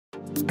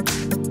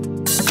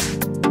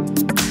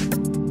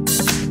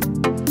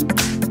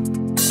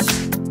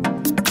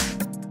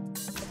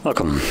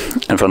Welcome.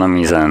 In front of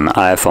me is an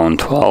iPhone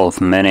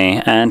 12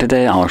 mini, and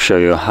today I'll show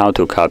you how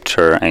to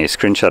capture a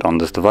screenshot on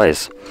this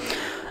device.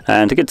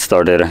 And to get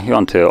started, you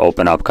want to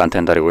open up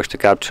content that you wish to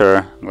capture.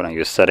 I'm going to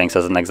use settings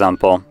as an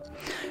example.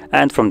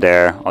 And from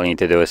there, all you need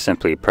to do is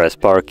simply press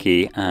power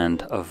key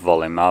and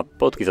volume up,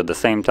 both keys at the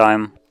same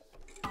time.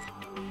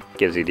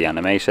 Gives you the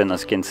animation,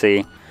 as you can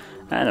see.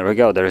 And there we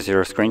go, there's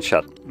your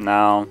screenshot.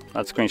 Now,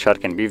 that screenshot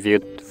can be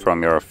viewed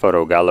from your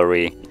photo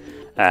gallery,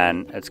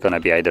 and it's going to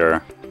be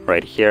either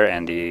right here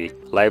in the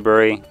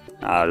library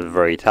at the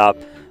very top,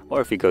 or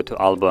if you go to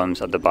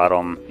albums at the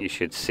bottom, you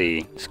should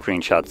see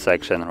screenshot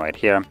section right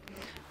here,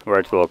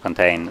 where it will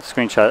contain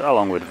screenshot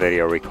along with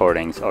video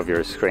recordings of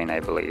your screen, I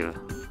believe.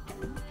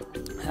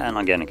 And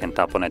again, you can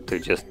tap on it to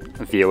just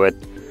view it,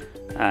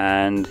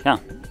 and yeah,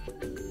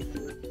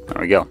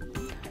 there we go.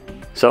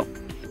 So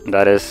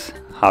that is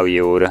how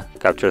you would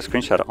capture a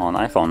screenshot on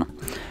iPhone.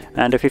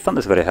 And if you found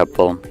this very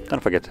helpful,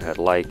 don't forget to hit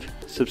like,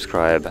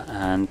 subscribe,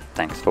 and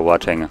thanks for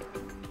watching.